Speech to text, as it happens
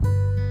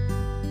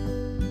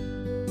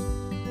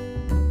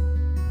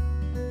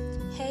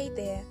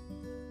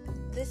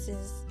This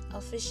is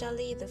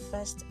officially the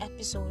first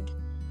episode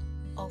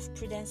of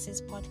Prudence's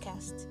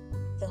podcast,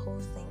 The Whole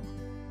Thing.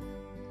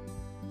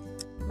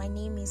 My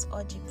name is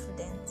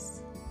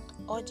Prudence,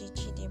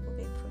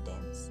 Chidebube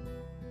Prudence.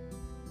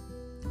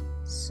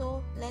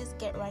 So let's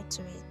get right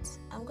to it.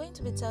 I'm going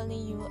to be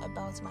telling you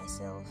about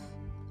myself.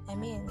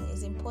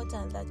 It's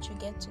important that you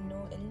get to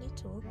know a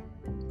little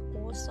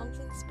or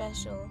something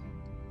special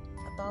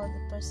about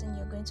the person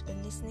you're going to be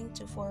listening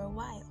to for a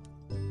while.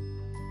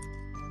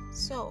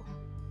 So,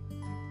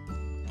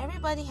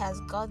 everybody has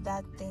got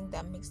that thing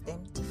that makes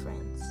them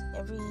different.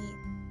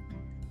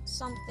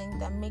 Something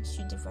that makes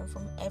you different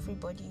from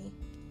everybody.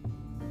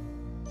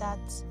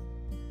 That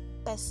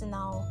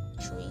personal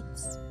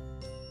traits.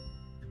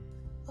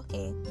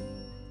 Okay,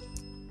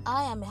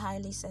 I am a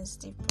highly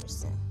sensitive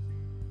person.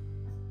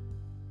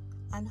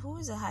 And who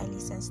is a highly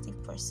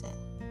sensitive person?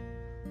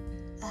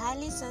 A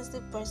highly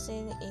sensitive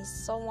person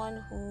is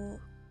someone who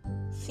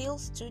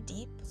feels too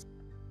deep,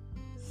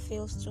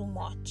 feels too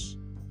much.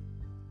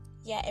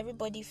 Yeah,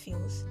 everybody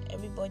feels,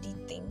 everybody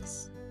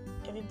thinks,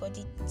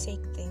 everybody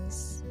take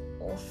things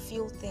or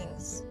feel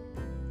things.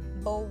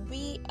 But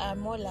we are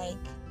more like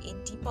a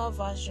deeper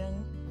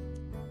version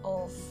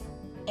of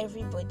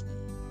everybody.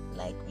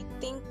 Like we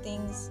think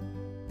things,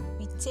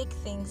 we take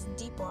things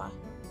deeper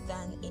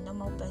than a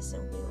normal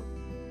person will.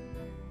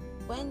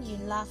 When you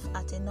laugh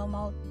at a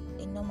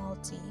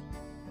normality,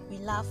 we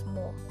laugh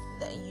more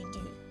than you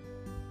do.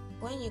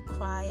 When you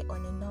cry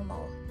on a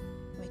normal,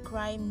 we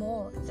cry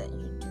more than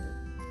you do.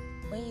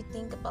 When you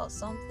think about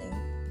something,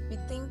 we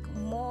think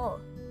more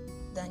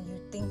than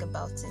you think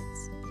about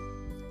it.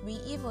 We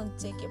even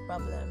take a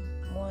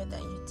problem more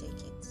than you take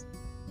it.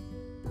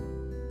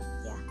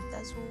 Yeah,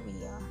 that's who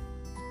we are.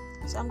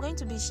 So I'm going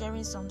to be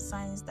sharing some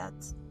signs that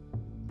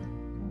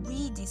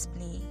we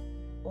display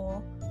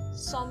or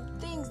some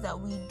things that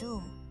we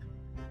do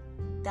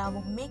that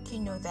will make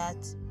you know that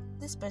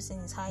this person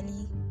is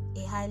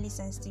a highly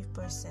sensitive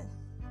person.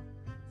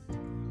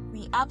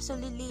 We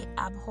absolutely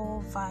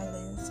abhor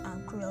violence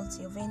and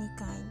cruelty of any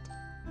kind.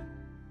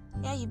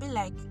 Yeah, you'd be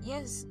like,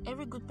 yes,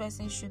 every good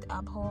person should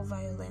abhor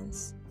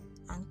violence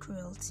and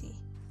cruelty.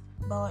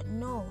 But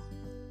no.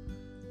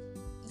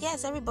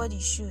 Yes, everybody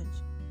should.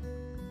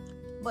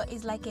 But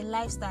it's like a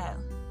lifestyle.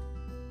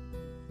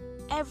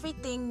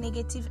 Everything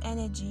negative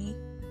energy,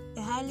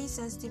 a highly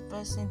sensitive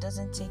person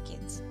doesn't take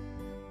it.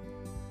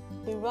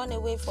 We run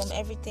away from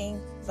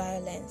everything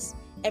violence,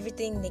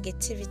 everything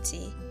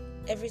negativity,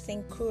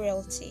 everything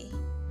cruelty.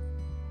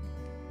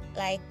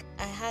 Like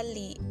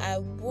I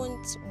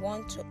won't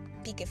want to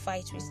pick a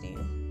fight with you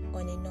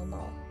on a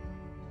normal.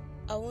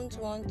 I won't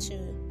want to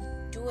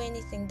do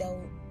anything that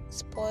will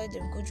spoil the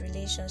good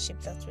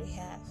relationship that we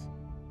have.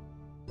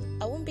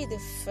 I won't be the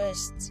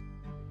first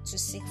to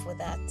seek for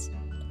that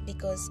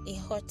because it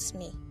hurts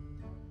me.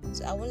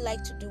 So I won't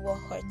like to do what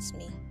hurts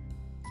me.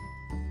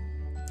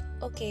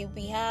 Okay,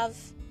 we are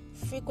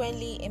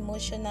frequently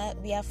emotionally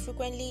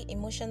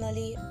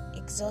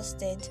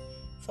exhausted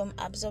from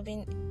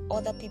absorbing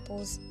other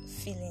people's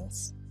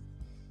feelings.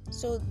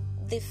 So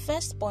the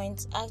first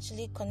point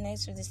actually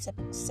connects with the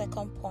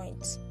second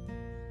point.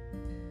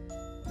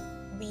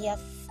 We are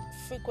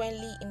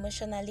frequently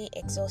emotionally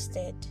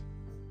exhausted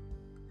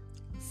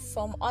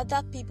from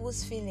other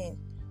people's feeling.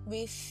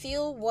 We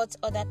feel what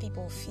other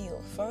people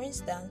feel. For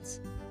instance,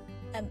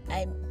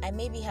 I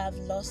maybe have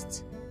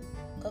lost,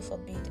 God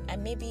forbid, I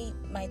maybe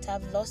might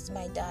have lost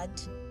my dad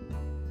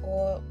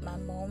or my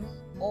mom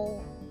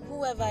or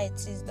whoever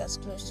it is that's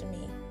close to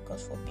me, God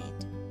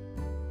forbid.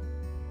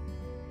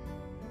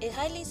 A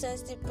highly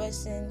sensitive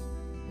person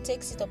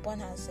takes it upon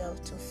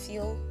herself to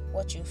feel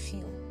what you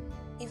feel,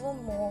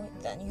 even more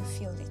than you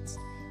feel it.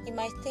 You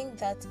might think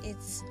that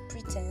it's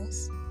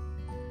pretense,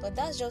 but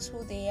that's just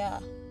who they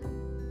are.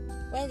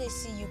 When they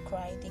see you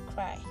cry, they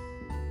cry.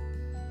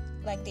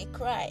 Like they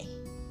cry.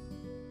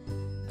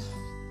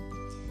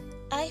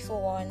 I,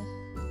 for one,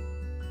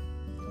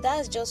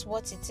 that's just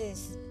what it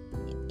is.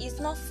 It's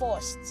not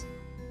forced.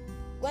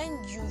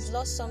 When you've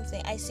lost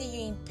something, I see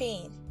you in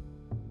pain.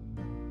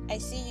 I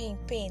see you in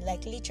pain,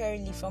 like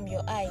literally from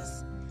your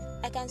eyes.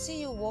 I can see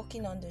you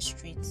walking on the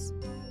streets.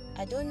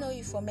 I don't know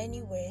you from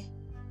anywhere,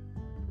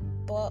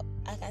 but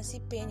I can see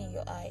pain in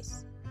your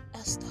eyes.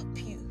 I'll stop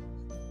you.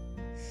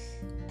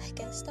 I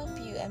can stop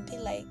you and be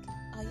like,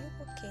 are you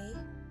okay?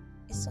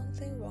 Is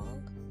something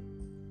wrong?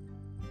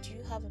 Do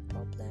you have a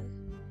problem?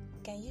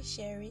 Can you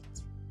share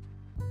it?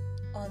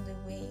 On the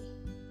way.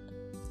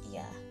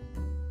 Yeah.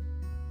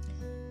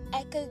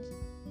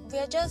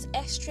 We're just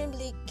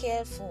extremely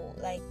careful.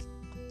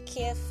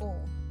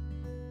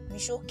 We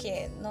show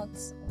care, not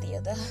the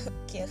other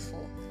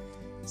careful.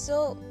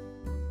 So,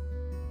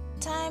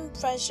 time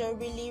pressure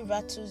really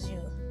rattles you.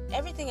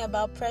 Everything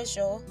about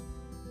pressure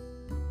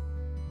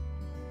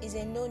is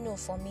a no-no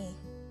for me.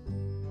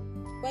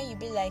 When you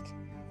be like,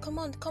 come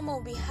on,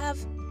 we have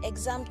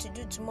exam to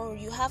do tomorrow,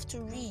 you have to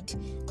read.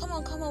 Come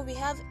on, we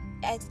have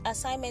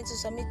assignment to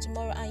submit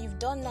tomorrow and you've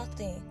done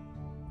nothing.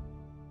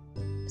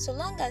 So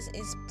long as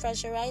it's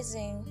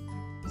pressurizing,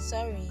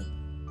 sorry,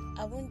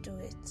 I won't do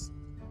it.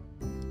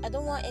 I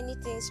don't want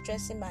anything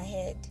stressing my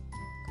head.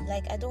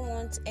 Like, I don't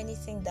want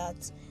anything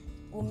that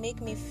will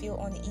make me feel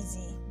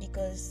uneasy,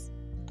 because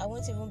I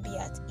won't even be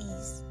at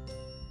ease.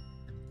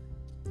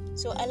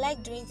 So I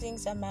like doing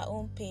things at my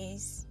own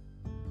pace.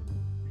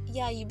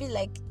 Yeah, you be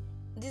like,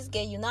 this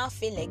girl, you now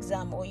fail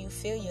exam, or you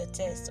fail your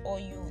test, or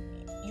you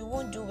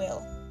won't do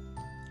well.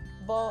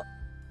 But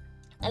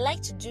I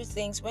like to do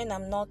things when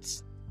I'm not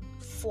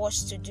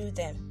forced to do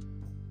them.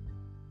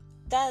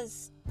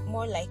 That's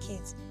more like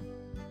it.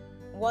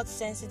 What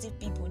sensitive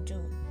people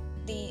do.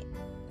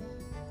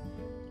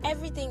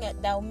 Everything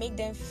that will make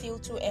them feel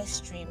too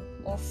extreme,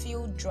 or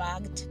feel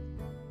dragged,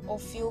 or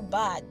feel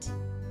bad,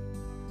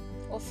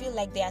 or feel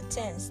like they are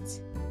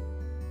tensed.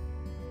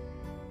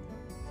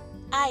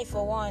 I,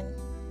 for one,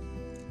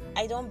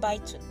 I don't buy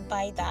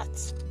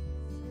that.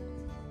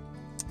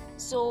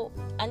 So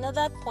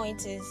another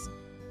point is,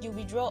 you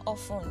withdraw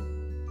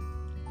often.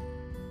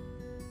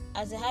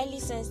 As a highly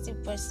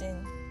sensitive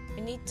person,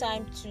 you need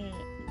time to,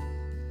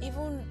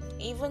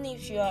 even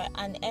if you are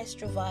an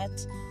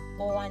extrovert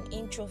or an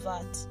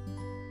introvert.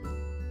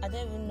 I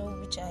don't even know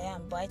which I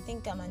am, but I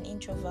think I'm an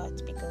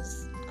introvert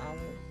because I'm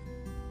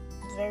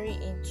very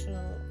into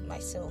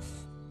myself.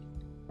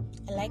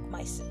 I like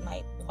my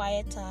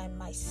quiet time,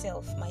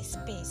 myself, my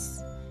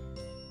space.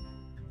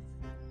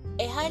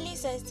 A highly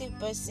sensitive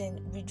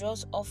person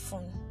withdraws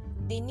often.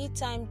 They need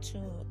time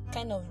to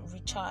kind of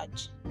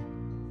recharge,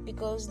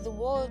 because the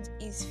world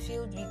is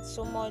filled with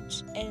so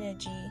much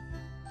energy,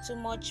 too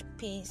much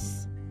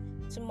pace,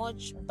 too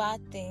much bad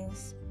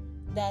things,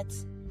 that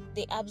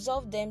they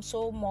absorb them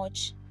so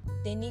much.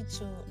 They need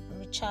to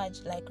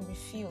recharge, like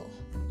refuel.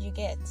 You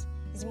get?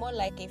 It's more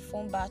like a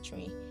phone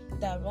battery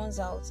that runs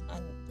out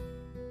and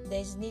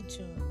there's need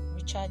to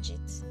recharge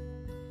it.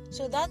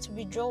 So that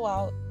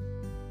withdrawal,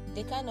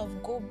 they kind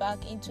of go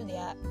back into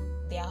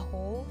their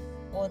hole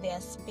or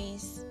their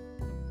space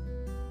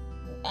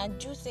and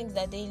do things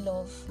that they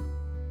love.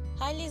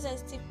 Highly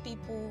sensitive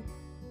people,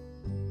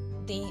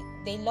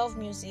 they love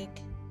music,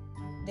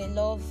 they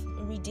love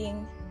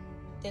reading,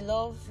 they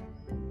love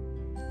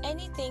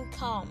anything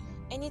calm,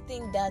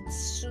 anything that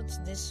suits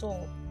the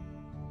soul,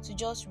 to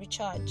just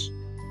recharge.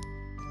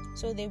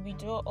 So they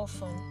withdraw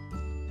often.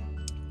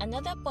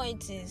 Another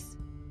point is,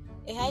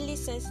 a highly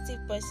sensitive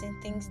person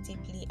thinks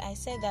deeply. I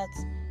said that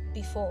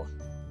before.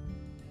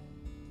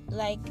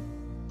 Like,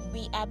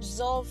 we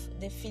absorb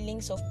the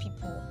feelings of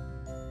people.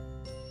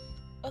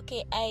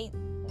 Okay,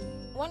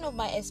 one of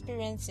my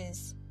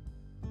experiences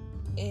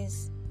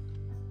is,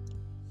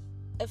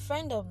 a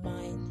friend of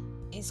mine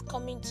is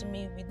coming to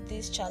me with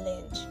this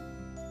challenge.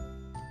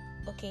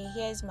 Okay,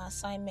 here's my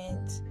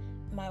assignment,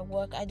 my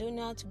work. I don't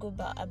know how to go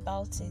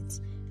about it.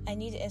 I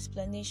need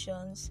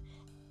explanations.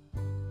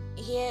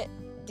 Here,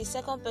 the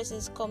second person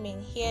is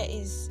coming. Here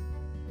is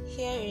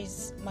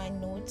my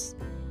notes,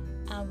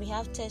 and we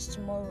have test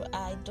tomorrow.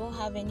 I don't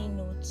have any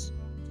notes.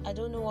 I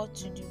don't know what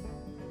to do.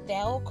 They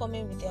are all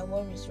coming with their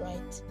worries,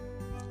 right?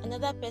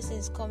 Another person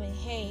is coming.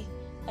 Hey,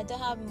 I don't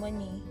have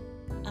money.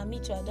 And me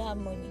too, I don't have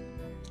money.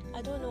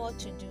 I don't know what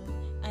to do,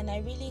 and I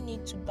really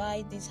need to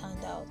buy this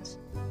handout.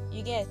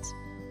 You get?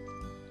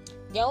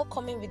 They're all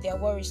coming with their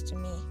worries to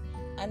me.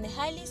 And a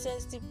highly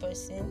sensitive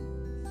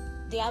person,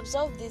 they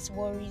absorb these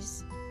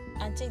worries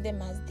and take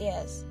them as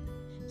theirs.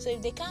 So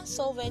if they can't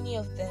solve any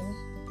of them,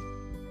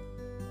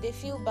 they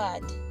feel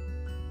bad.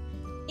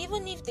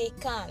 Even if they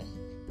can,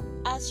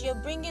 as you're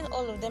bringing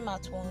all of them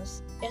at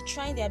once, they're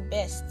trying their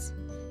best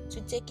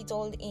to take it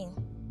all in.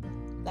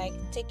 Like,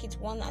 take it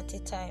one at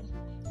a time.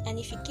 And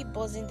if you keep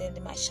buzzing them,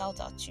 they might shout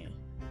at you.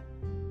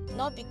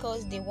 Not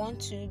because they want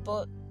to,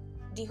 but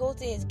the whole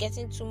thing is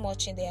getting too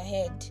much in their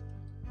head.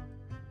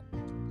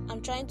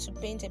 I'm trying to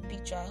paint a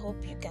picture. I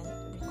hope you can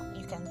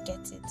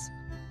get it.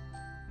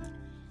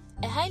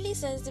 A highly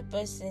sensitive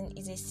person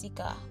is a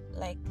seeker.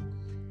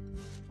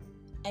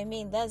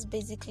 That's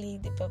basically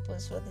the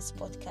purpose for this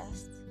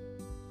podcast.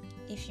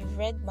 If you've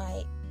read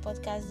my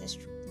podcast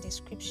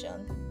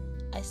description,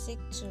 I seek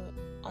to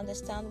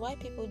understand why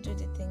people do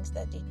the things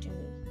that they do,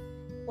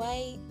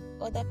 why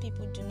other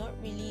people do not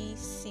really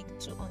seek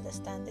to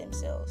understand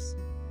themselves.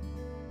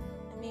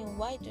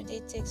 Why do they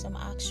take some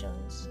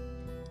actions?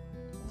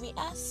 We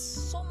ask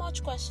so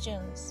much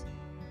questions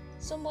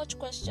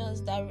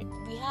that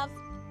we have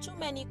too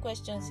many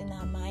questions in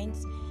our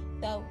minds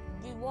that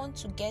we want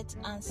to get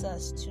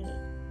answers to.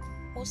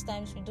 Most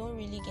times we don't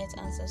really get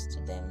answers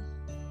to them.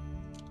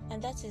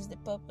 And that is the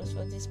purpose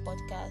for this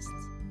podcast.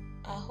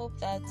 I hope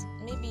that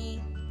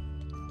maybe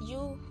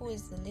you, who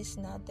is the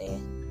listener there,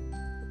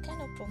 will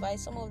kind of provide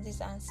some of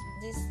these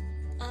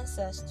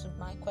answers to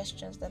my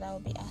questions that I will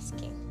be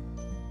asking.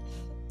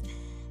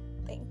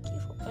 Thank you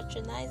for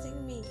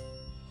patronizing me.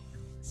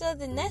 So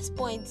the next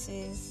point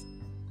is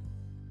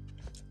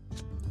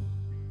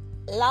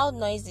loud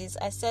noises.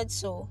 I said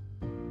so.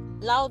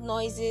 Loud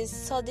noises,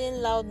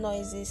 sudden loud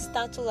noises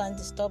startle and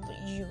disturb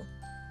you.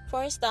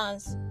 For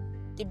instance,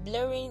 the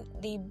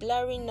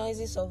blaring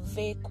noises of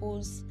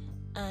vehicles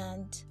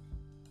and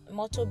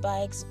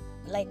motorbikes,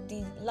 like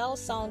the loud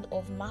sound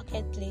of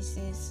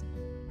marketplaces,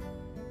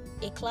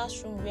 a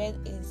classroom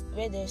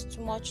where there's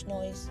too much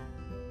noise.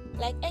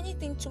 Like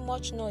anything too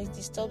much noise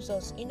disturbs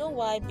us. You know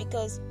why?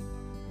 Because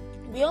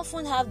we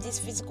often have these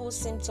physical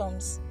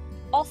symptoms.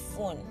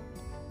 Often,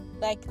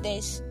 like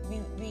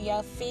we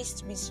are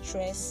faced with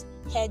stress,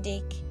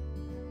 headache,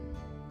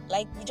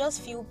 like we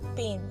just feel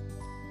pain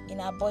in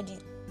our body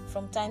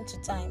from time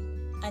to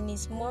time, and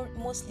it's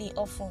mostly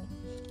often.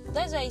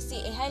 That's why you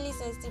see a highly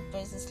sensitive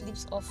person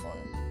sleeps often.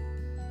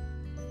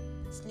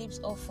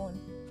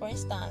 For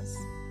instance,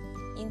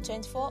 in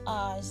 24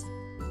 hours,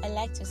 I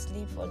like to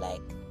sleep for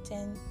like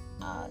 10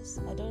 hours.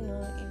 I don't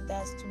know if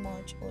that's too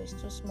much or it's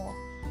too small.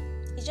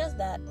 It's just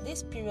that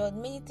this period,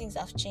 many things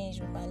have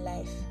changed with my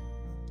life.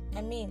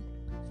 I mean,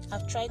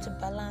 I've tried to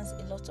balance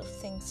a lot of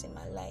things in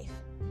my life.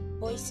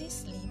 But you see,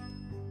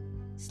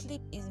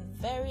 sleep is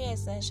very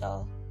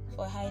essential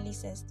for a highly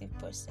sensitive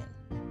person.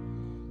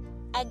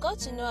 I got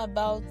to know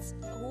about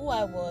who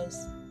I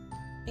was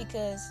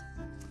because,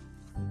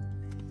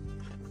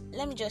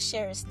 let me just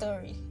share a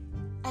story.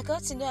 I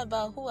got to know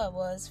about who I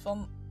was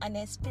from an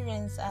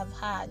experience I've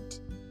had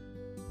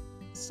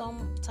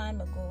some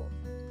time ago.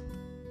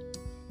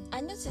 I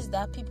noticed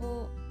that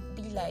people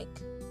be like,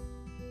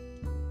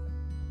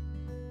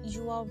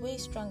 you are way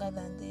stronger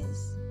than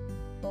this,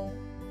 but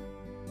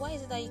why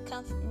is it that you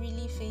can't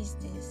really face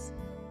this?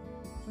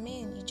 I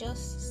mean, you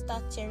just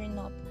start tearing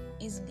up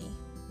easily.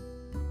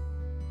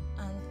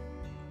 And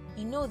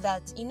you know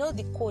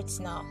the quotes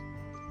now.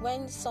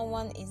 When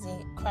someone is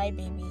a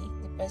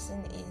crybaby, the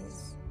person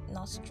is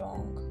not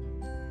strong.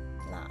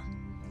 Nah,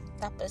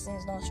 that person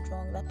is not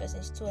strong. That person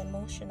is too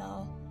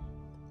emotional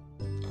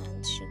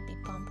and should be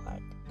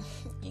pampered.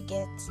 You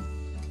get?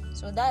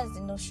 So that's the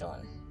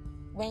notion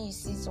when you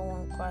see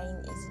someone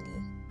crying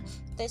easily.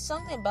 There's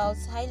something about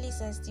highly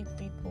sensitive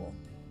people.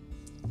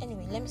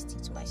 Anyway, let me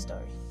stick to my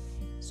story.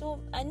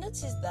 So I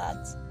noticed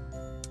that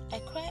I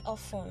cry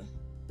often.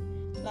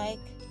 Like,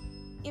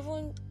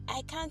 even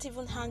I can't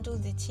even handle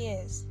the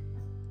tears.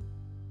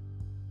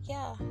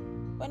 Yeah,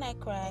 when I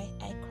cry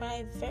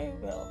very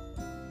well,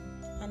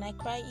 and I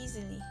cry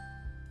easily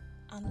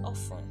and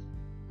often.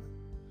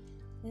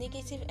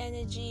 Negative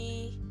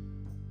energy,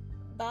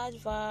 bad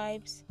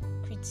vibes,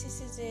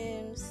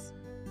 criticisms,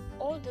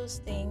 all those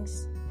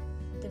things,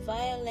 the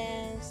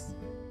violence,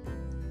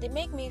 they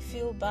make me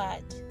feel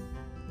bad.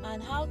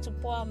 And how to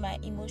pour out my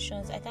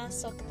emotions, I can't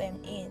suck them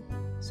in,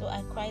 so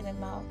I cry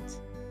them out.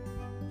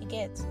 You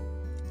get?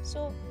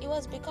 So it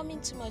was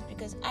becoming too much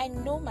because I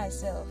know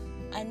myself.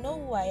 I know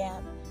who I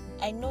am.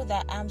 I know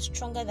that I'm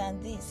stronger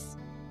than this.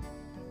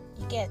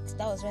 You get?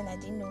 That was when I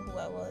didn't know who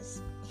I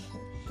was.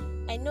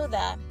 I know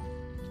that,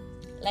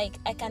 like,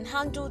 I can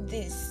handle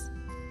this,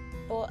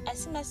 but I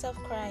see myself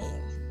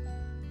crying.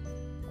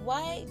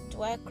 Why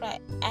do I cry?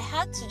 I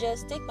had to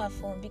just take my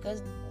phone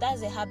because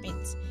that's a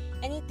habit.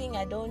 Anything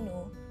I don't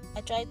know,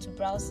 I try to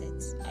browse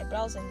it. I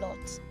browse a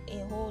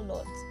whole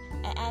lot.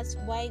 I ask,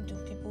 why do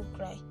people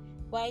cry?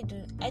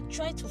 I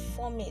try to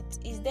form it?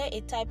 Is there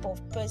a type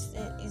of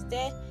person? Is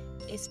there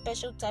a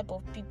special type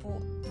of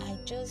people? I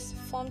just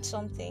formed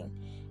something,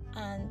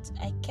 and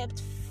I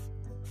kept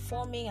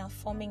forming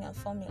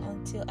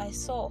until I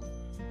saw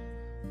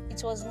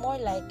it was more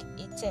like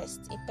a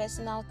test, a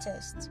personal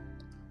test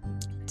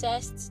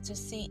to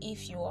see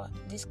if you are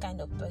this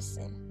kind of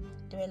person.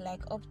 They were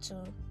like up to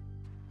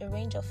a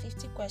range of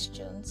 50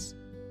 questions.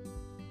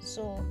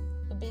 So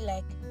it'll be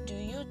like, do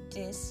you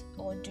this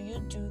or do you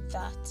do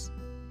that?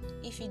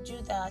 If you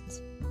do that,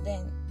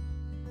 then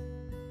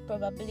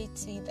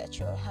probability that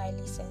you're a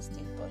highly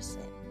sensitive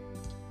person.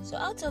 So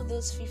out of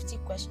those 50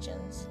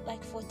 questions,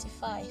 like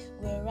 45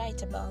 were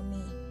right about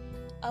me.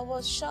 I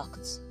was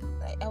shocked.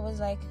 I was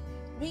like,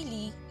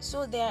 really?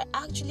 So there are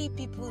actually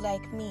people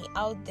like me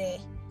out there.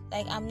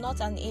 Like, I'm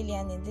not an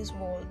alien in this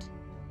world.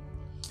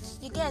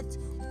 You get?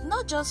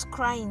 Not just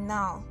crying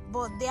now,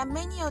 but there are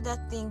many other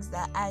things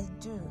that I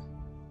do.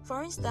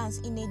 For instance,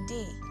 in a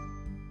day,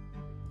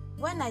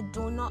 when I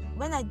do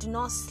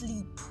not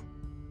sleep,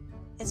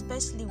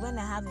 especially when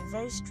I have a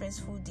very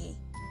stressful day,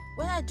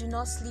 when I do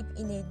not sleep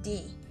in a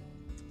day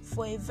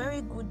for a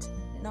very good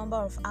number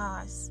of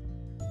hours,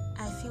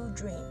 I feel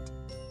drained.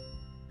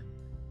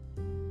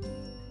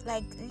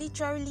 Like,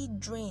 literally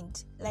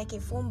drained, like a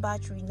phone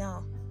battery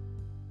now.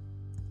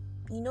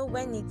 You know,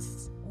 when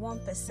it's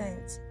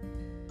 1%,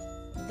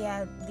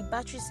 the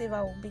battery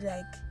saver will be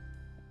like,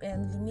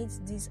 limit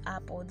this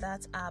app or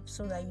that app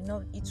so that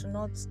it will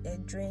not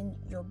drain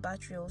your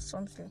battery or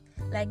something.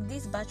 Like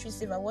this battery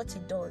saver, what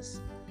it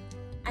does,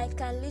 I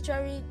can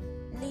literally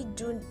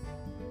do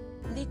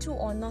little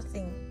or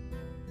nothing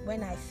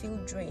when I feel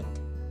drained.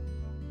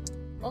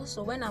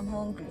 Also, when I'm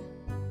hungry,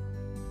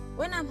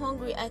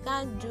 I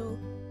can do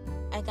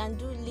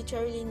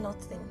literally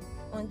nothing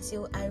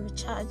until I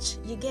recharge.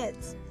 You get?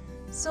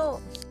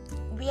 So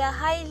we are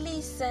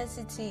highly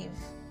sensitive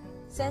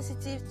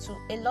to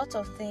a lot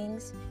of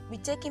things.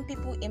 We're taking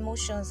people's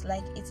emotions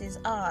like it is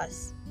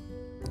ours.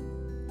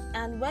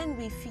 And when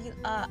we feel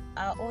our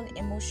own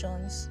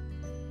emotions,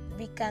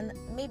 we can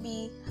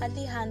maybe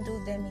hardly handle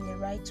them in the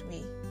right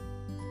way.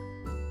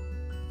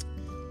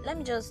 Let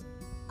me just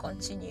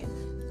continue.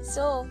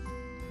 So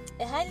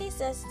a highly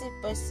sensitive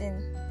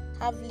person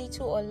have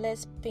little or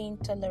less pain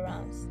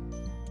tolerance.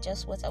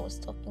 Just what I was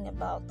talking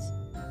about.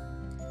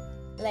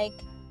 Like,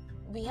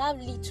 we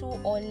have little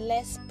or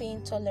less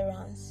pain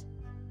tolerance.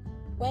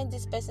 When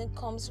this person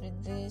comes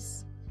with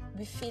this,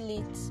 we feel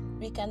it.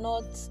 We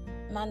cannot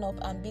man up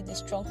and be the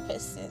strong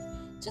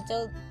person to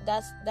tell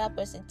that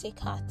person take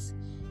heart.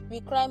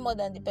 We cry more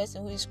than the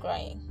person who is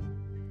crying.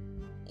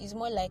 It's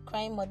more like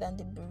crying more than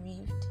the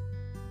bereaved.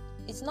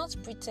 It's not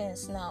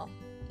pretense now.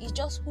 It's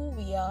just who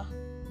we are.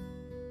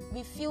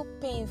 We feel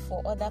pain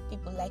for other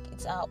people like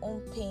it's our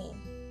own pain.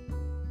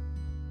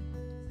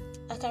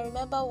 I can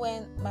remember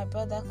when my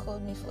brother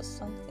called me for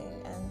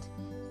something and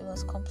he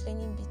was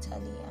complaining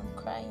bitterly and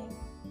crying.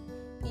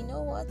 You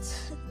know what?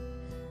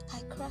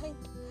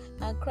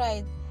 I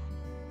cried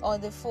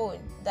on the phone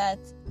that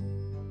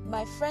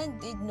my friend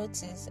did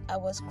notice I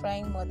was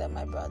crying more than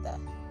my brother.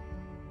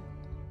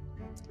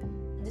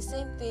 The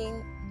same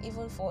thing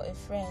even for a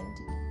friend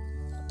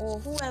or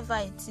whoever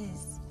it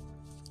is.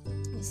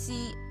 You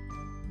see,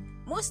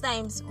 most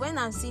times when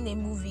I'm seeing a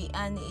movie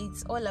and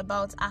it's all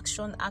about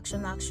action,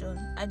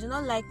 I do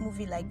not like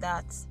movie like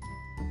that.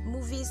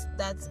 Movies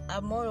that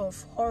are more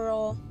of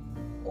horror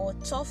or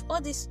tough,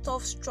 all these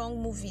tough,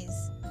 strong movies,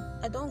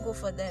 I don't go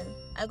for them.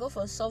 I go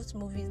for soft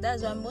movies.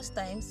 That's why most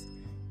times,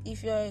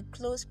 if you're a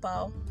close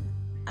pal,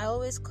 I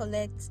always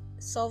collect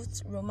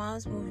soft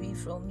romance movie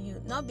from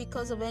you. Not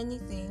because of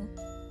anything,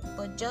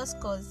 but just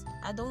because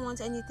I don't want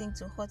anything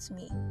to hurt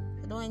me.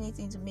 I don't want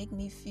anything to make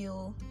me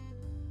feel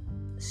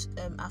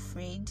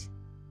afraid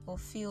or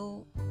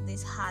feel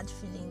this hard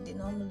feeling they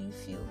normally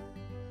feel.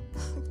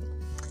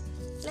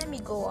 Let me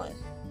go on.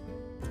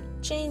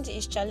 Change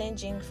is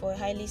challenging for a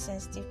highly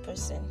sensitive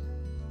person.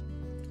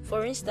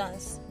 For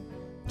instance,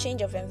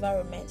 change of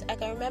environment. I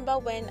can remember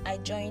when I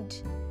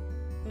joined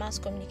mass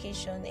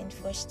communication in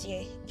first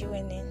year,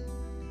 UNN.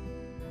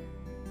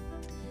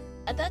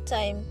 At that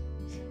time,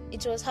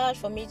 it was hard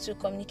for me to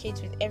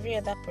communicate with every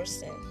other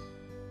person.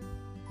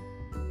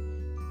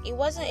 It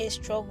wasn't a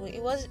struggle.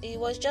 It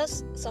was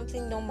just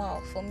something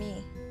normal for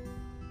me.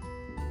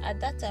 At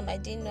that time, I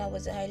didn't know I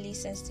was a highly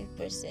sensitive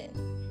person.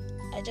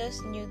 I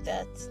just knew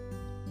that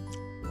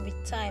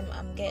with time,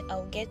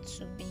 I'll get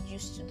to be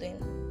used to them.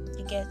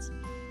 You get?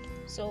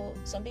 So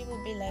some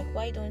people be like,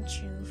 why don't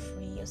you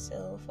free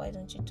yourself? Why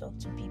don't you talk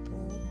to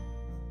people?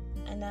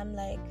 And I'm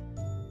like,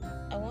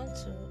 I want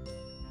to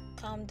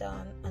calm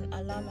down and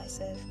allow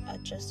myself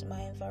adjust to my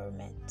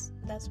environment.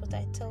 That's what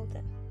I tell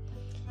them.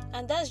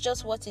 And that's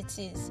just what it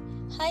is.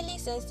 Highly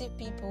sensitive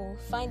people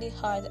find it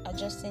hard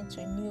adjusting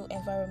to a new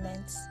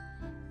environment.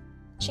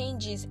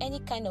 Changes, any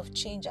kind of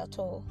change at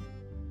all.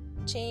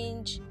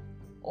 Change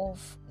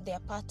of their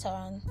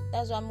pattern.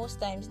 That's why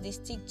most times they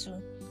stick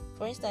to.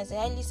 For instance, a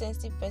highly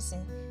sensitive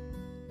person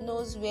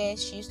knows where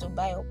she used to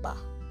buy okpa.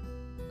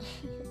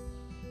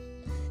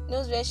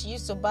 Knows where she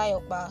used to buy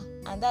okpa,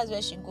 and that's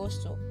where she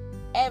goes to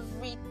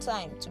every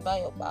time to buy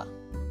okpa.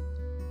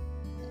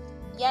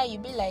 Yeah,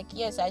 you'll be like,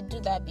 yes, I do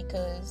that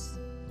because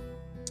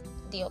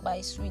the okpa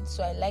is sweet,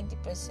 so I like the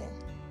person.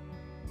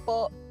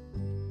 But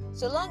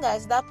so long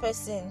as that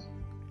person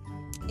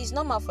is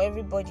normal for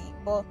everybody,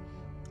 but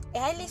a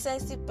highly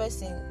sensitive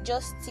person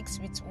just sticks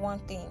with one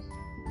thing.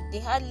 They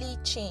hardly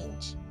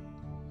change.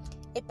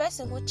 A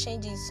person who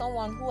changes is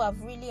someone who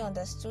have really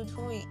understood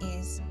who he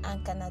is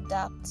and can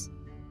adapt,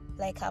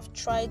 like have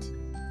tried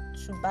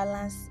to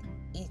balance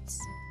it.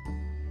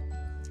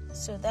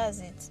 So that's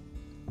it.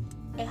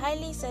 A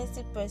highly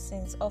sensitive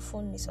person is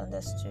often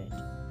misunderstood.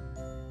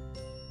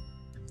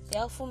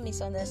 They're often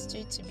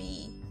misunderstood to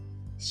be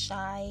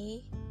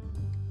shy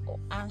or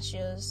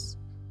anxious,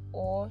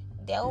 or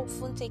they're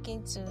often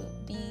taken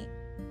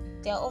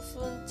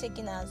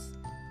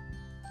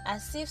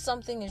as if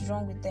something is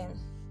wrong with them.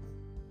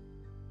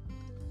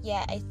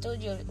 Yeah, I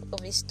told you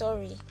of a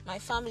story. My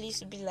family used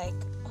to be like,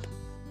 oh,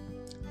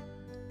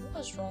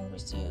 what's wrong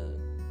with you?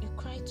 You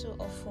cry too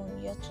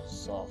often, you're too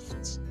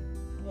soft,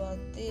 you are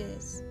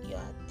this, you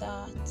are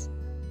that.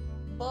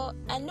 But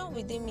I know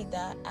within me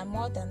that I'm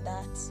more than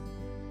that.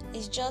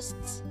 It's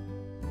just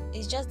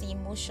the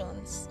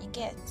emotions you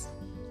get.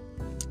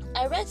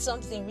 I read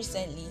something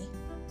recently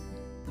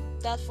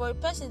that for a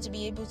person to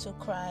be able to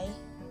cry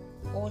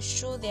or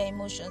show their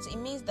emotions, it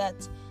means that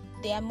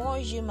they are more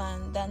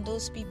human than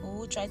those people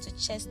who try to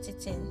chest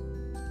it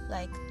in,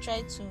 like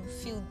try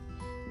to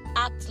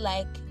act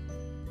like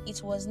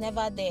it was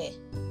never there.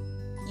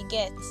 You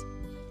get?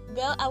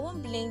 Well, I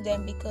won't blame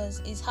them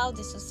because it's how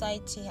the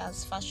society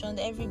has fashioned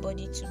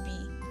everybody to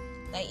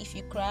be. Like, if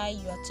you cry,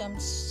 you are termed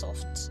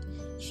soft.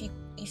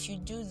 If you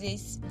do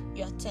this,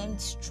 you are termed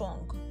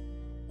strong.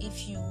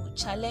 If you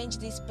challenge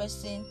this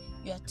person,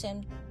 you are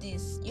termed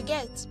this. You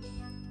get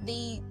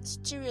the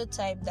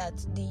stereotype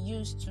that they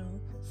use to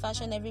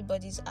fashion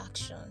everybody's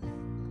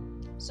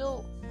action.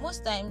 So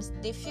most times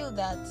they feel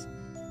that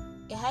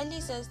a highly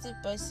sensitive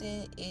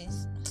person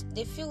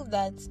they feel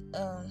that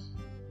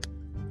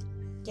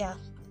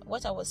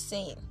what I was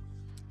saying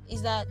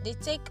is that they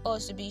take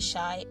us to be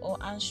shy or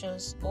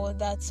anxious, or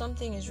that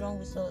something is wrong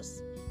with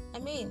us. I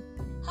mean,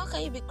 how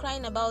can you be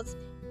crying about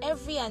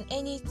every and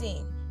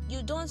anything?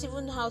 You don't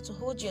even know how to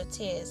hold your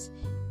tears.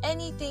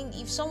 Anything,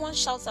 if someone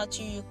shouts at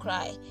you, you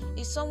cry.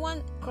 If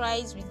someone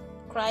cries,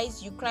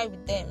 you cry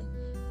with them.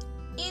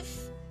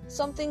 If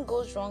something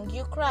goes wrong,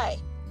 you cry.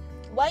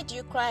 Why do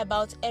you cry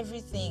about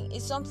everything?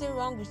 Is something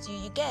wrong with you?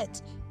 You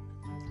get.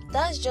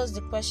 That's just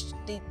the question,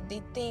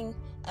 the thing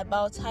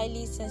about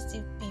highly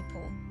sensitive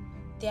people.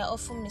 They are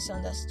often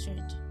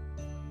misunderstood.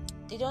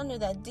 They don't know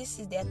that this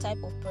is their type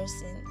of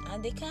person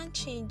and they can't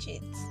change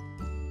it.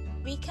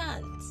 We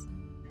can't.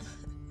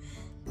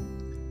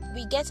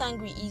 We get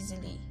angry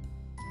easily.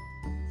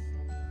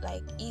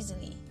 Like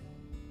easily.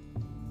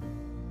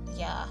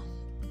 Yeah,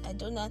 I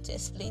don't know how to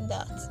explain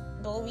that,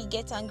 but we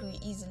get angry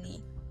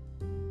easily.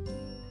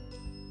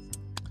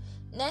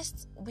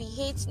 Next, we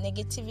hate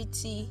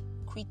negativity,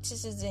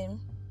 criticism,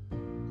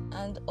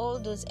 and all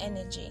those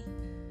energy.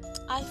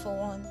 I, for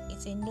one,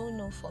 it's a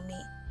no-no for me.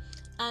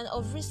 And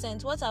of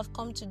recent, what I've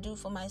come to do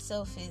for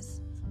myself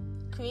is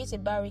create a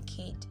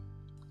barricade.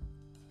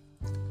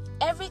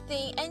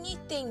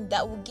 Anything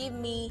that will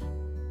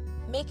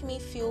make me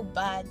feel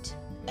bad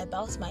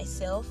about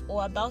myself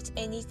or about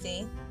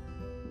anything,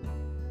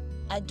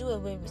 I do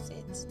away with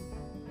it.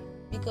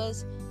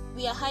 Because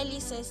we are highly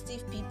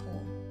sensitive people.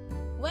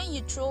 When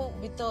you throw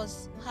with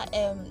us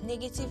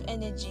negative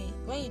energy,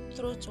 when you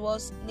throw to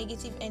us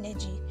negative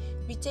energy,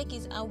 we take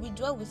it and we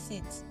dwell with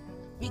it.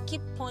 We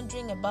keep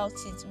pondering about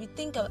it. We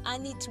think of,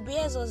 and it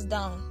wears us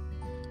down.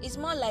 It's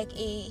more like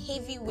a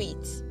heavy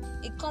weight.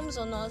 It comes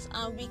on us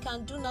and we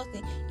can do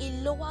nothing.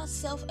 It lowers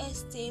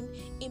self-esteem.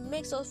 It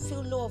makes us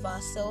feel low of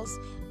ourselves,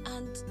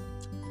 and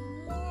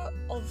more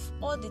of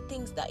all the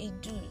things that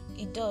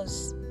it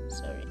does.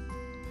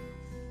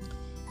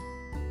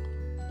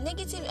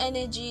 Negative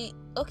energy.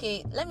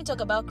 Okay, let me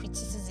talk about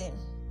criticism.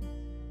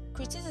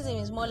 Criticism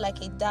is more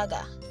like a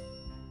dagger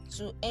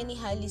to any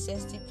highly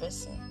sensitive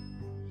person.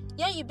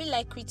 Yeah, you be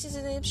like,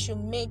 criticism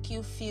should make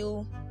you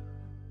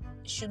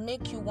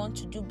want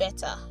to do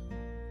better.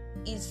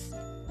 It's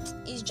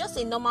just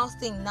a normal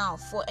thing now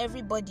for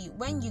everybody.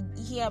 When you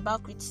hear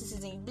about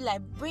criticism, you be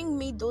like, bring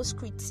me those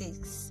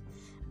critics.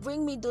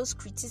 Bring me those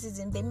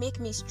criticism. They make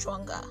me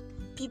stronger.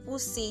 People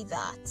say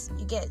that.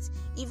 You get.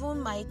 Even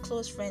my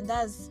close friend,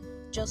 that's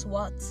just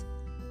what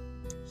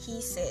he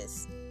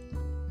says.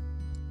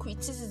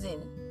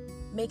 Criticism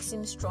makes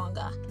him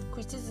stronger.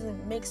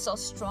 Criticism makes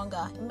us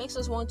stronger. It makes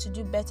us want to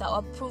do better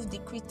or prove the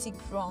critic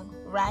wrong,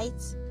 right?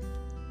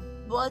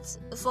 But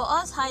for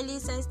us highly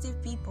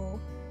sensitive people,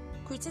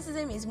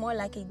 criticism is more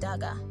like a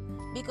dagger,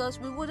 because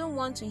we wouldn't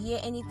want to hear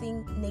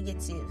anything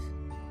negative.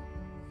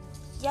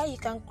 Yeah, you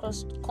can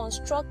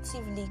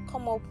constructively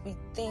come up with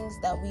things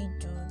that we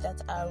do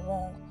that are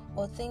wrong,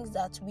 or things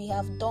that we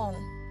have done,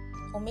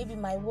 or maybe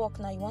my work.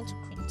 Now you want to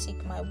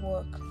critique my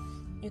work,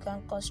 you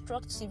can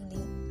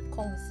constructively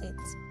come with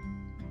it.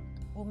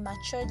 We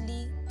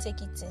maturely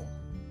take it in.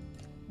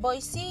 But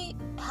you see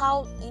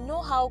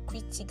how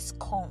critics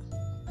come.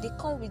 They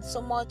come with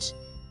so much,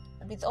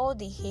 with all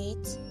the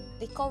hate.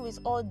 They come with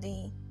all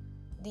the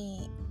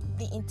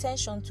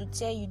intention to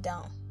tear you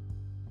down.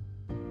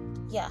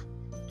 Yeah,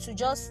 to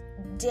just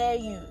dare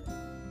you.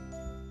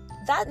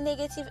 That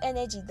negative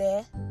energy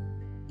there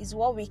is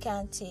what we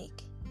can't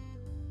take.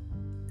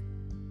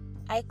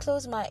 I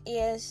close my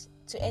ears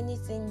to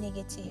anything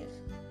negative.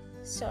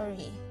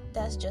 Sorry,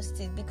 that's just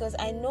it, because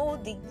I know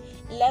the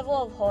level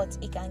of hurt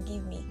it can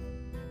give me.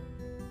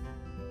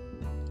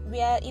 We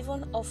are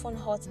even often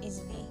hurt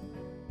easily.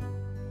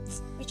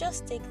 We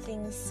just take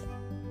things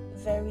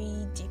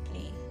very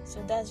deeply.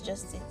 So that's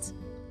just it.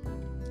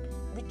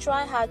 We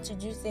try hard to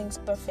do things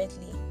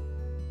perfectly.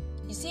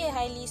 You see a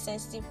highly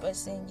sensitive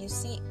person, you've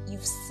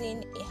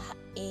seen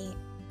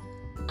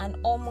an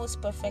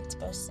almost perfect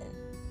person.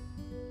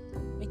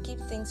 We keep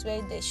things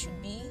where they should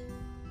be,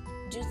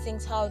 do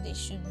things how they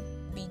should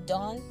be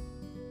done,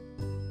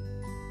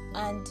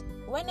 and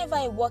whenever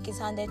a work is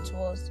handed to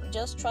us, we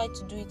just try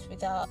to do it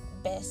with our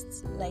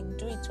best, like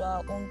do it to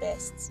our own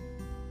best.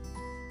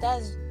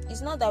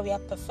 It's not that we are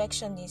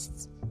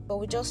perfectionists, but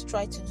we just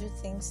try to do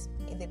things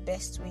in the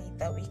best way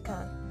that we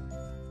can.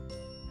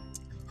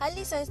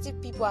 Highly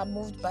sensitive people are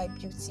moved by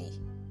beauty,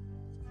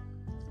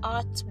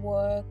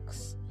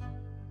 artworks.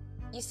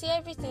 You see,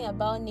 everything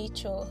about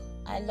nature.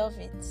 I love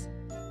it.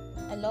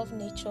 I love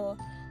nature.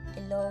 I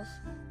love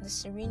the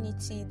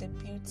serenity, the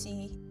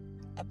beauty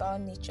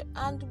about nature.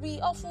 And we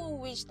often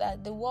wish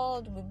that the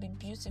world would be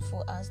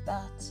beautiful as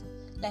that.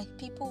 Like,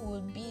 people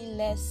would be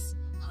less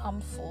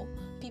harmful.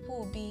 People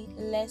would be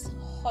less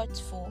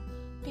hurtful.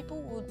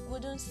 People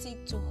wouldn't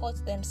seek to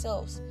hurt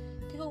themselves.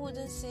 People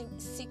wouldn't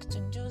seek to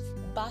do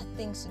bad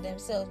things to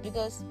themselves,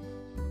 because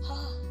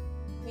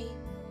we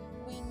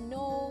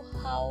know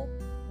how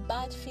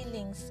bad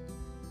feelings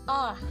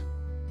are.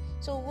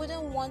 So we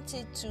wouldn't want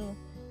it to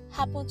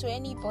happen to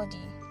anybody.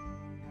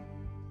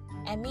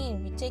 I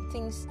mean, we take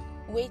things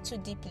way too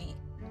deeply.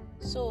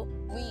 So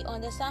we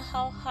understand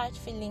how hard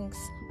feelings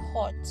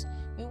hurt.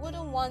 We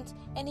wouldn't want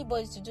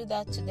anybody to do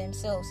that to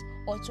themselves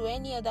or to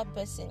any other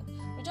person.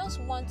 We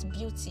just want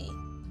beauty.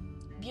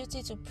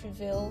 beauty to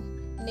prevail,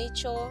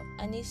 nature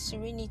and its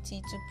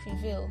serenity to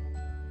prevail.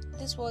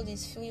 This world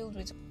is filled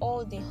with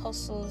all the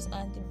hustles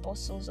and the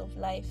bustles of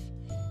life.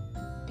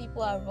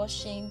 People are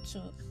rushing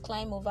to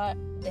climb over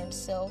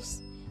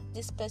themselves.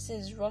 This person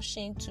is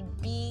rushing to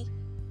be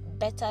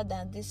better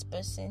than this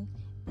person.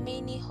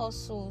 Many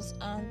hustles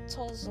and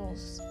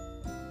tussles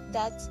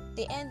that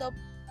they end up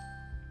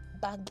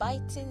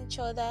backbiting each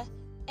other,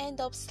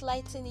 end up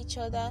slighting each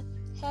other,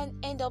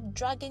 end up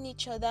dragging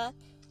each other,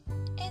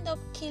 end up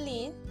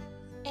killing,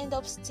 end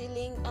up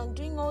stealing, and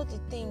doing all the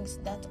things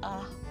that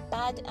are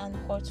bad and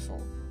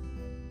hurtful.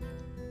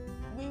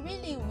 We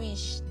really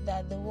wish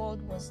that the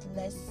world was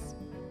less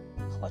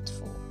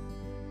hurtful,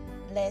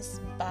 less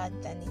bad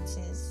than it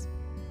is.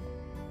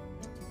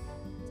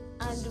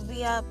 And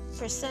we are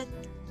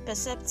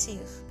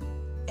perceptive.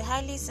 A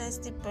highly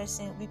sensitive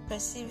person, we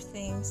perceive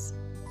things.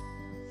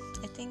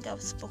 I think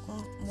I've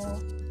spoken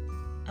more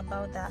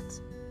about that.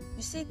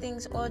 We see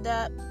things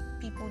other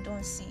people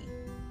don't see.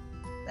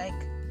 Like,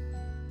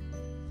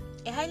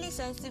 a highly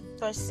sensitive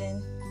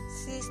person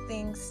sees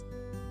things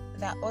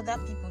that other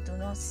people do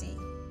not see.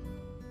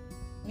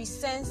 We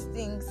sense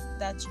things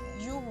that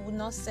you would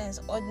not sense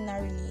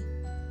ordinarily.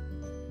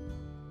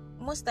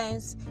 Most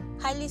times,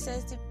 highly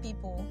sensitive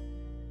people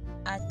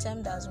are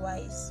termed as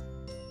wise.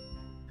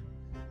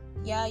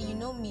 Yeah, you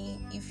know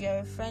me, if you're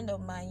a friend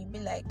of mine, you'll be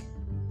like,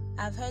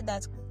 I've heard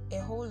that a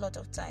whole lot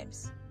of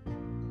times.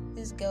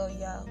 This girl,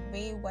 you're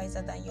way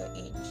wiser than your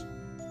age.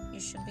 You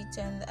should be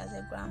termed as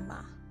a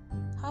grandma.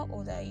 How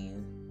old are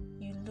you?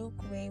 You look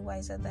way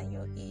wiser than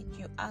your age.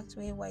 You act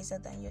way wiser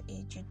than your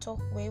age. You talk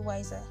way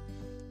wiser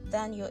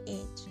than your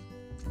age.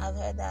 I've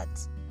heard that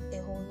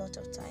a whole lot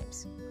of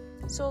times.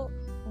 So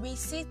we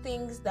see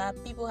things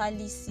that people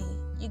hardly see.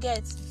 You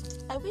get?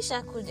 I wish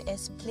I could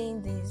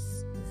explain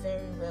this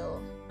very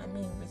well. I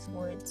mean, with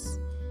words.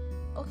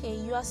 Okay,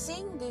 you are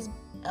seeing this.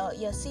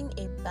 You're seeing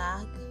a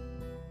bag,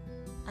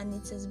 and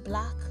it is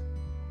black.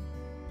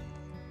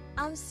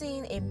 I'm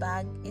seeing a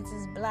bag. It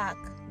is black,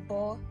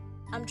 but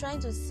I'm trying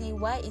to see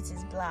why it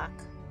is black,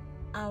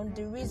 and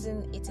the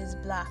reason it is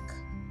black.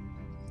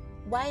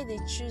 Why they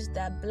choose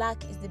that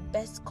black is the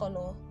best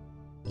color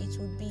it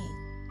would be.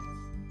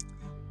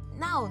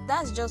 Now,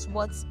 that's just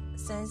what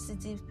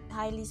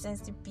highly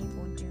sensitive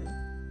people do.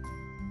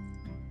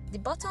 The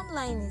bottom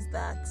line is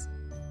that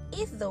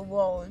if the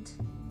world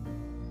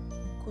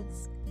could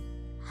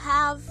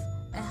have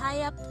a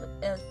higher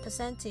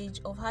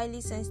percentage of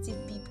highly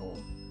sensitive people,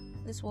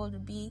 this world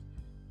would be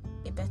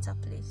a better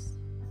place.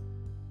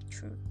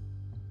 True.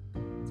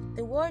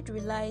 The world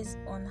relies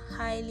on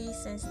highly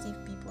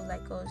sensitive people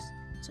like us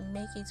to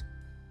make it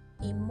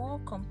a more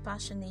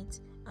compassionate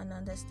and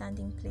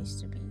understanding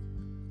place to be.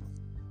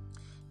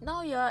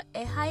 Now you're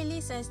a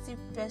highly sensitive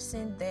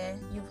person there.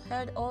 You've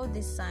heard all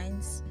these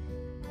signs.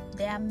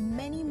 There are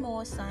many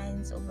more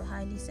signs of a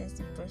highly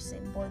sensitive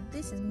person, but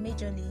this is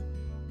majorly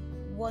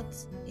what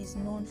is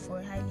known for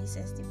a highly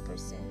sensitive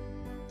person.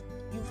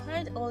 You've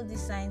heard all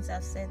these signs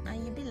I've said,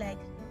 and you'll be like,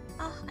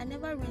 I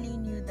never really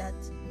knew that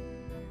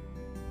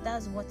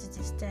that's what it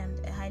is termed,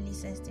 a highly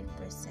sensitive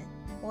person.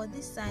 But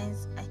these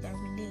signs, I can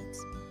relate.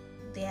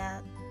 They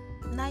are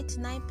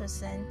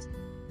 99%,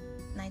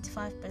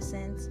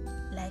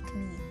 95% like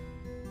me.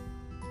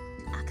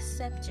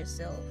 Accept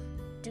yourself.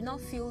 Do not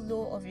feel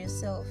low of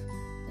yourself.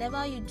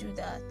 Never you do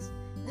that.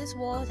 This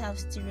world have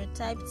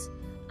stereotyped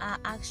our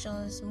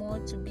actions more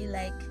to be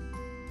like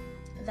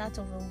that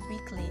of a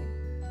weakling.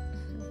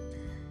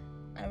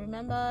 I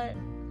remember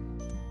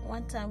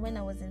one time when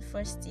I was in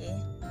first year,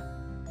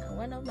 and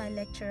one of my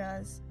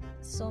lecturers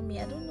saw me.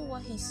 I don't know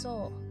what he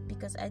saw,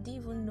 because I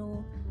didn't even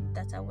know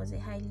that I was a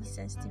highly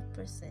sensitive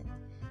person.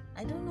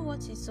 I don't know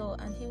what he saw,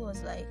 and he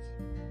was like,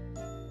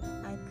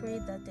 I pray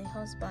that the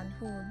husband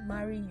who would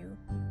marry you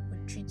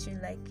would treat you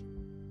like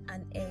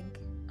an egg.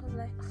 I was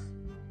like,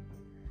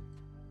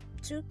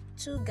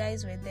 two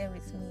guys were there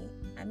with me.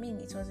 I mean,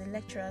 it was a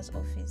lecturer's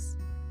office,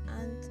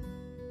 and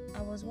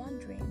I was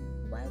wondering,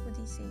 why would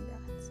he say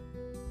that?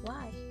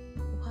 Why?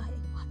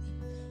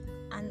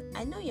 And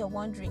I know you're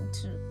wondering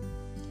too,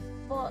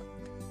 but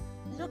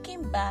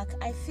looking back,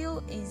 I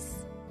feel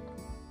is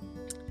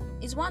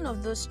one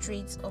of those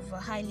traits of a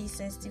highly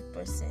sensitive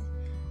person.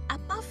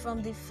 Apart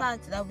from the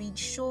fact that we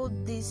show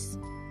these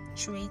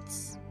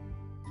traits,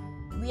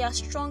 we are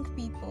strong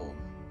people.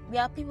 We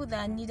are people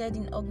that are needed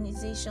in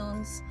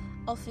organizations,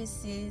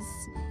 offices,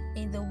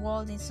 in the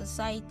world, in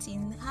society,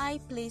 in high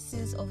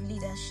places of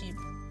leadership.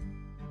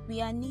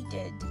 We are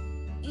needed.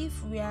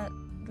 If we are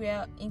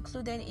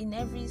included in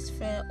every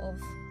sphere of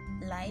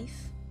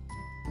life,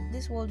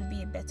 this world will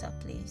be a better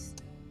place.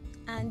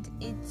 And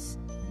it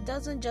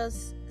doesn't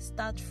just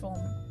start from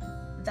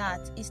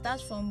that. It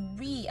starts from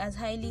we as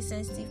highly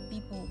sensitive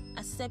people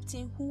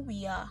accepting who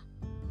we are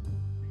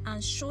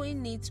and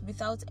showing it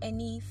without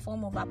any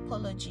form of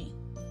apology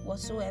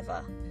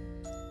whatsoever.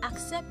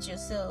 Accept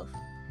yourself.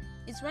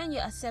 It's when you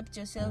accept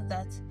yourself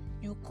that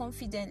you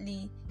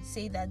confidently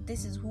say that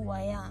this is who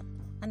I am,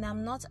 and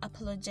I'm not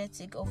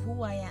apologetic of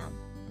who I am.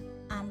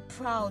 I'm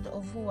proud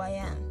of who I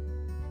am.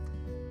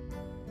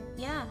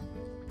 Yeah,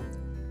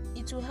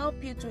 it will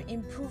help you to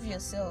improve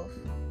yourself.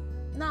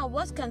 Now,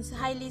 what can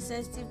highly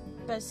sensitive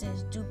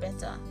persons do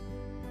better?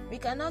 We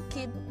cannot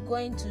keep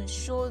going to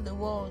show the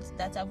world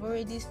that have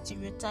already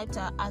stereotyped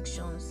our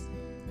actions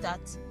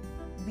that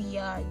we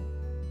are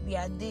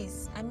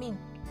this. I mean,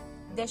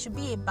 there should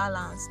be a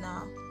balance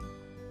now.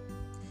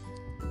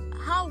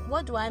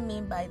 What do I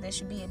mean by there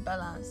should be a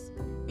balance?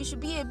 We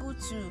should be able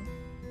to,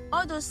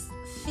 all those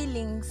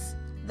feelings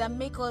that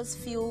make us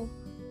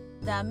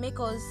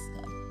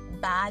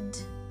bad,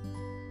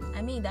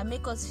 that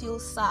make us feel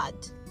sad,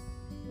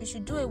 we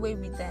should do away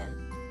with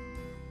them.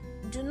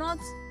 Do not,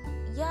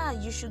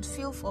 you should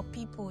feel for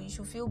people, you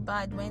should feel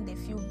bad when they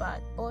feel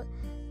bad, but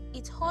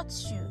it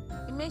hurts you,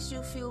 it makes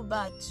you feel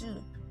bad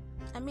too.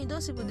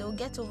 Those people, they'll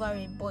get over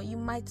it, but you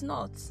might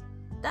not.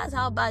 That's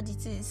how bad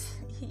it is.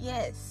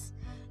 Yes,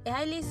 a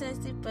highly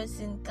sensitive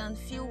person can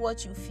feel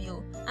what you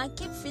feel and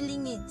keep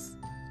feeling it,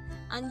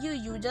 and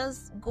you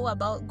just go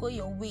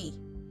your way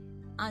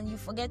and you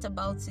forget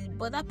about it.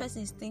 But that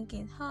person is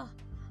thinking, how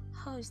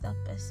is that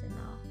person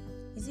now?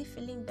 Is he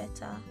feeling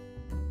better?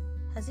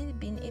 Has he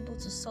been able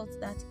to sort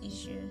that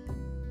issue?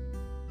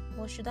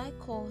 Or should I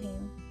call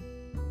him?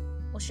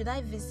 Or should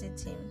I visit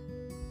him?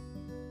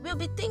 We'll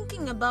be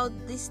thinking about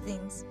these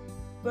things,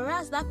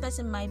 whereas that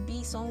person might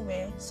be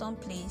somewhere,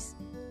 someplace,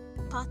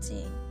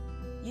 partying.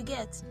 You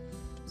get?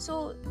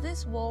 So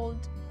this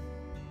world,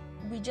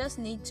 we just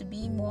need to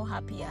be more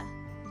happier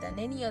than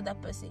any other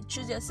person.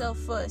 Choose yourself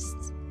first.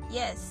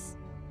 Yes.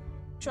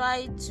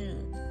 Try to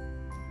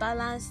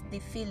balance the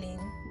feeling.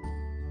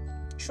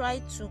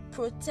 Try to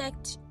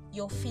protect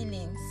your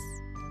feelings.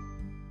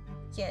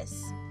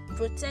 Yes.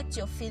 Protect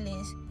your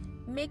feelings.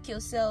 Make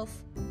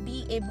yourself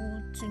be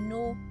able to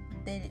know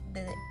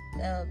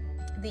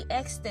the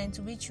extent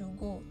to which you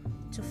go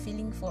to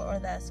feeling for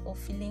others or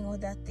feeling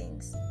other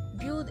things.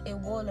 Build a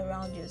wall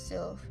around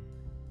yourself.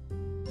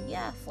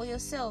 Yeah, for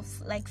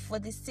yourself, like for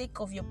the sake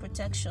of your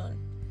protection.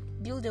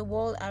 Build a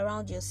wall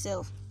around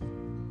yourself.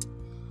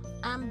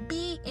 And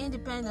be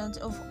independent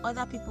of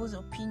other people's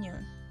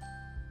opinion.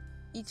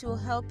 It will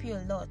help you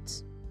a lot.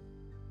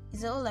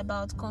 It's all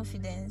about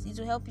confidence. It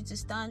will help you to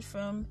stand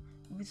firm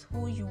with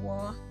who you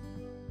are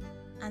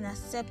and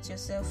accept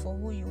yourself for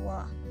who you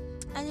are.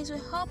 And it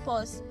will help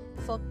us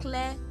for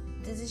clear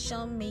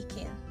decision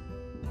making.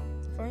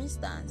 For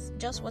instance,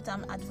 just what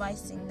I'm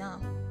advising now,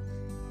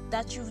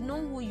 that you've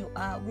known who you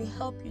are will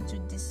help you to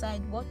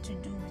decide what to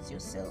do with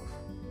yourself.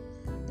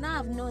 Now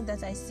I've known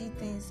that I see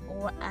things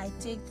or I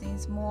take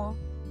things more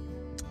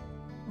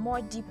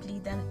deeply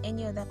than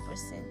any other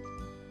person.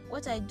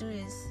 What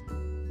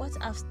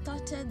I've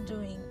started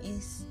doing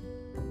is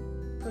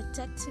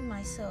protecting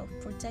myself,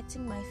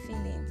 protecting my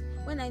feelings.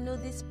 When I know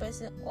this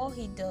person, all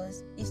he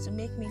does is to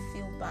make me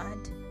feel bad,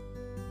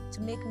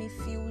 to make me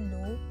feel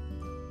low,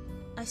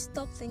 I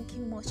stop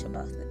thinking much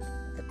about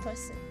the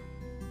person.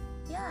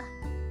 Yeah.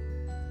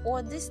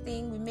 Or this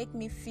thing will make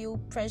me feel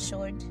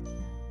pressured.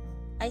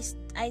 I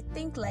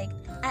think I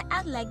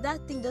act like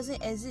that thing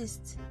doesn't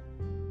exist.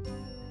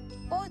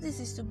 All this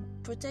is to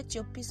protect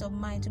your peace of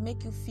mind, to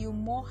make you feel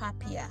more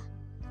happier.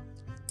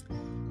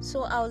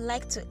 So I would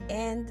like to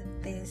end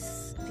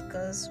this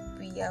because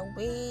we've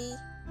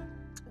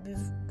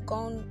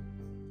gone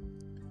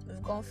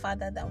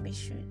farther than we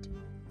should.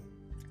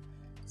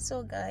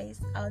 So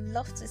guys, I would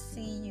love to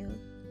see you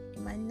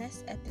in my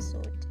next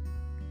episode,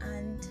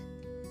 and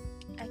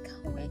I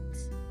can't wait.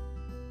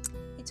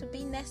 It will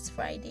be next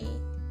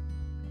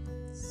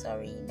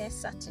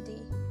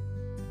Saturday.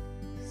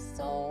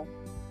 So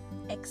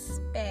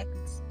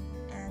expect,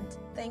 and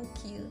thank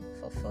you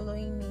for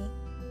following me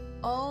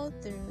all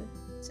through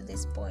to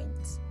this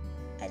point.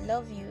 I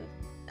love you,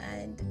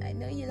 and I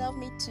know you love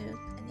me too,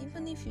 and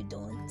even if you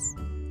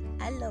don't,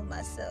 I love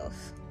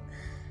myself.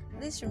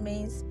 This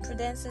remains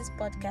Prudence's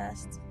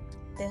podcast,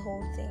 The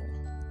Whole Thing.